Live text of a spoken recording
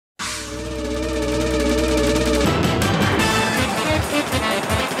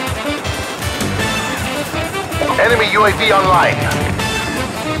Enemy UAV online.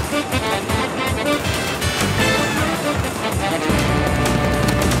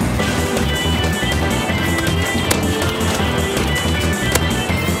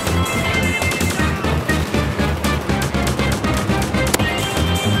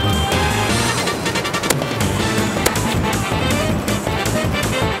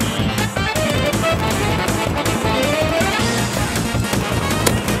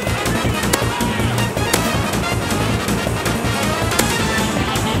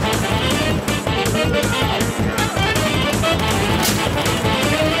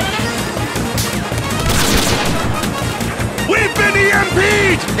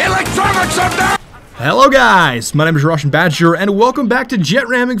 Electronics are down! Hello guys, my name is TheRussianBadger and welcome back to Jet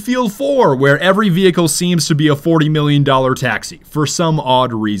Ramming Field 4, where every vehicle seems to be a $40 million taxi, for some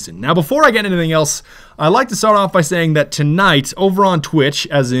odd reason. Now before I get into anything else, I'd like to start off by saying that tonight, over on Twitch,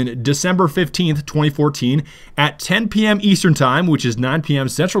 as in December 15th, 2014, at 10 p.m. Eastern Time, which is 9 p.m.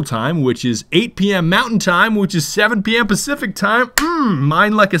 Central Time, which is 8 p.m. Mountain Time, which is 7 p.m. Pacific Time,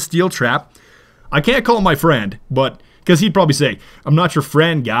 mine like a steel trap. I can't call him my friend, but... because he'd probably say, I'm not your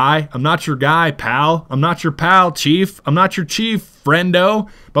friend, guy. I'm not your guy, pal. I'm not your pal, chief. I'm not your chief, friendo.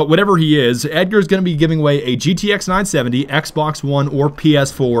 But whatever he is, Edgar's going to be giving away a GTX 970, Xbox One, or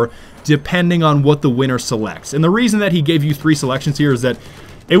PS4, depending on what the winner selects. And the reason that he gave you 3 selections here is that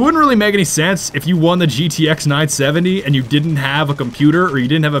it wouldn't really make any sense if you won the GTX 970 and you didn't have a computer or you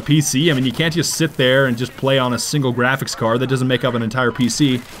didn't have a PC. I mean, you can't just sit there and just play on a single graphics card. That doesn't make up an entire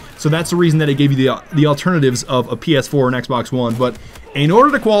PC. So that's the reason that it gave you the alternatives of a PS4 and Xbox One. But in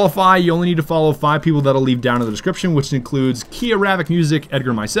order to qualify, you only need to follow 5 people that I'll leave down in the description, which includes Kia Ravik Music,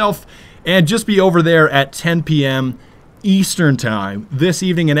 Edgar, and myself. And just be over there at 10 p.m. Eastern Time this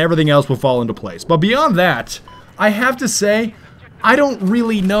evening, and everything else will fall into place. But beyond that, I have to say, I don't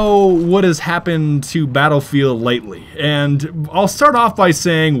really know what has happened to Battlefield lately. And I'll start off by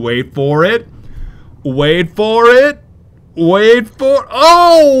saying, wait for it. Wait for it. Wait for...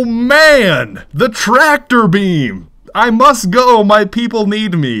 oh, man! The tractor beam! I must go. My people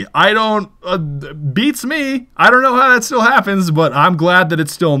need me. I don't... beats me. I don't know how that still happens, but I'm glad that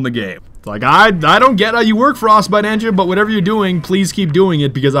it's still in the game. Like, I don't get how you work, Frostbite Engine, but whatever you're doing, please keep doing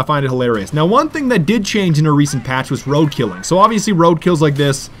it because I find it hilarious. Now, one thing that did change in a recent patch was road killing. So obviously road kills like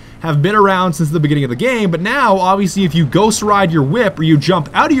this have been around since the beginning of the game, but now, obviously, if you ghost ride your whip or you jump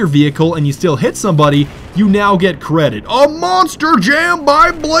out of your vehicle and you still hit somebody, you now get credit. A monster jam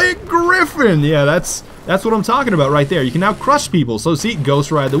by Blake Griffin! Yeah, that's what I'm talking about right there. You can now crush people. So see, ghost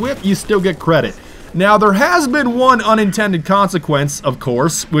ride the whip, you still get credit. Now, there has been one unintended consequence, of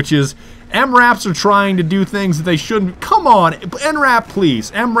course, which is MRAPs are trying to do things that they shouldn't. Come on, MRAP, please.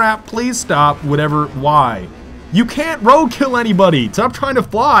 MRAP, please stop. Whatever. Why? You can't roadkill anybody. Stop trying to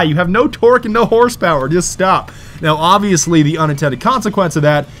fly. You have no torque and no horsepower. Just stop. Now, obviously, the unintended consequence of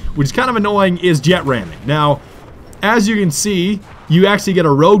that, which is kind of annoying, is jet ramming. Now, as you can see, you actually get a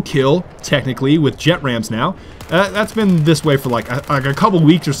roadkill, technically, with jet rams now. That's been this way for like a couple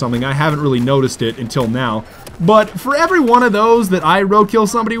weeks or something. I haven't really noticed it until now. But for every one of those that I roadkill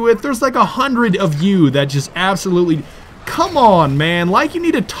somebody with, there's like 100 of you that just absolutely... come on, man. Like, you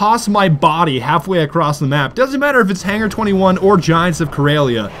need to toss my body halfway across the map. Doesn't matter if it's Hangar 21 or Giants of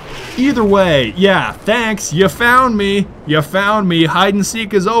Karelia. Either way, yeah, thanks. You found me. You found me. Hide and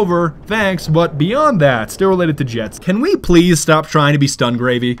seek is over. Thanks. But beyond that, still related to jets, can we please stop trying to be stun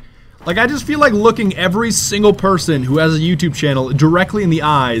gravy? Like, I just feel like looking every single person who has a YouTube channel directly in the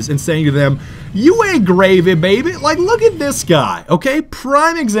eyes and saying to them, you ain't gravy, baby. Like, look at this guy, okay?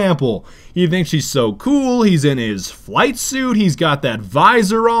 Prime example. He thinks he's so cool. He's in his flight suit. He's got that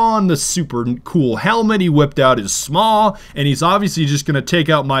visor on, the super cool helmet he whipped out is small, and he's obviously just going to take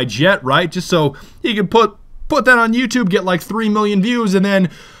out my jet, right? Just so he can put that on YouTube, get like 3 million views, and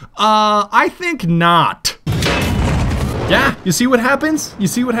then, I think not. Yeah, you see what happens? You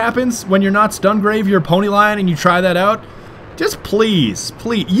see what happens when you're not stun grave, you're a pony lion and you try that out? Just please,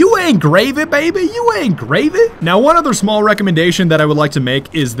 please. You ain't gravy, baby. You ain't gravy. Now, one other small recommendation that I would like to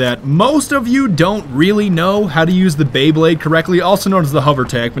make is that most of you don't really know how to use the Beyblade correctly, also known as the hover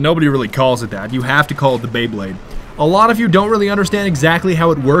tank, but nobody really calls it that. You have to call it the Beyblade. A lot of you don't really understand exactly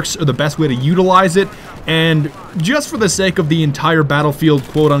how it works or the best way to utilize it, and just for the sake of the entire Battlefield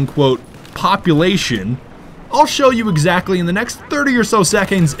quote-unquote population, I'll show you exactly in the next 30 or so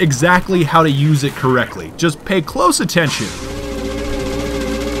seconds exactly how to use it correctly. Just pay close attention.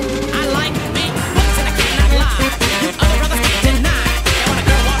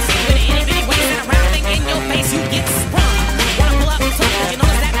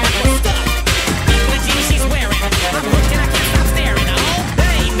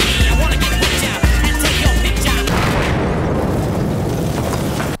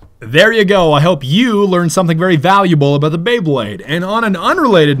 there you go. I hope you learned something very valuable about the Beyblade. And on an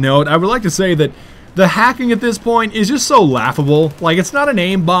unrelated note, I would like to say that the hacking at this point is just so laughable. Like, it's not an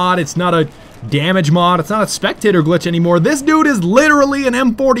aimbot, it's not a damage mod, it's not a spectator glitch anymore. This dude is literally an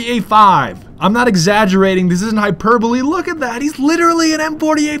M40A5. I'm not exaggerating, this isn't hyperbole. Look at that, he's literally an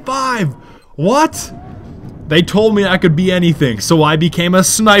M40A5. What? They told me I could be anything, so I became a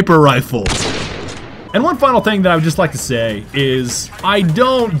sniper rifle. And one final thing that I would just like to say is I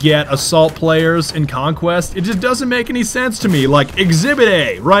don't get assault players in Conquest. It just doesn't make any sense to me. Like Exhibit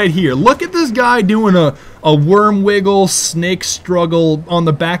A right here. Look at this guy doing a worm wiggle, snake struggle on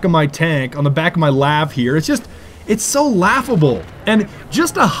the back of my tank, on the back of my lav here. It's so laughable. And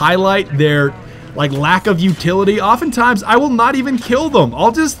just to highlight their like lack of utility, oftentimes I will not even kill them.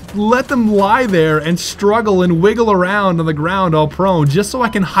 I'll just let them lie there and struggle and wiggle around on the ground all prone just so I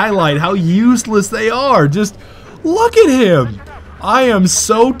can highlight how useless they are. Just look at him. I am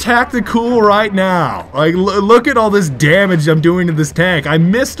so tactical right now. Like, look at all this damage I'm doing to this tank. I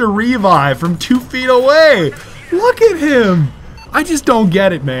missed a revive from 2 feet away. Look at him. I just don't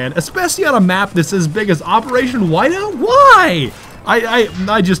get it, man. Especially on a map that's as big as Operation Whiteout. Why?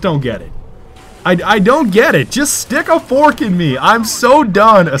 I just don't get it. I don't get it. Just stick a fork in me. I'm so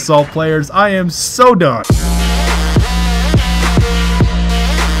done, assault players. I am so done.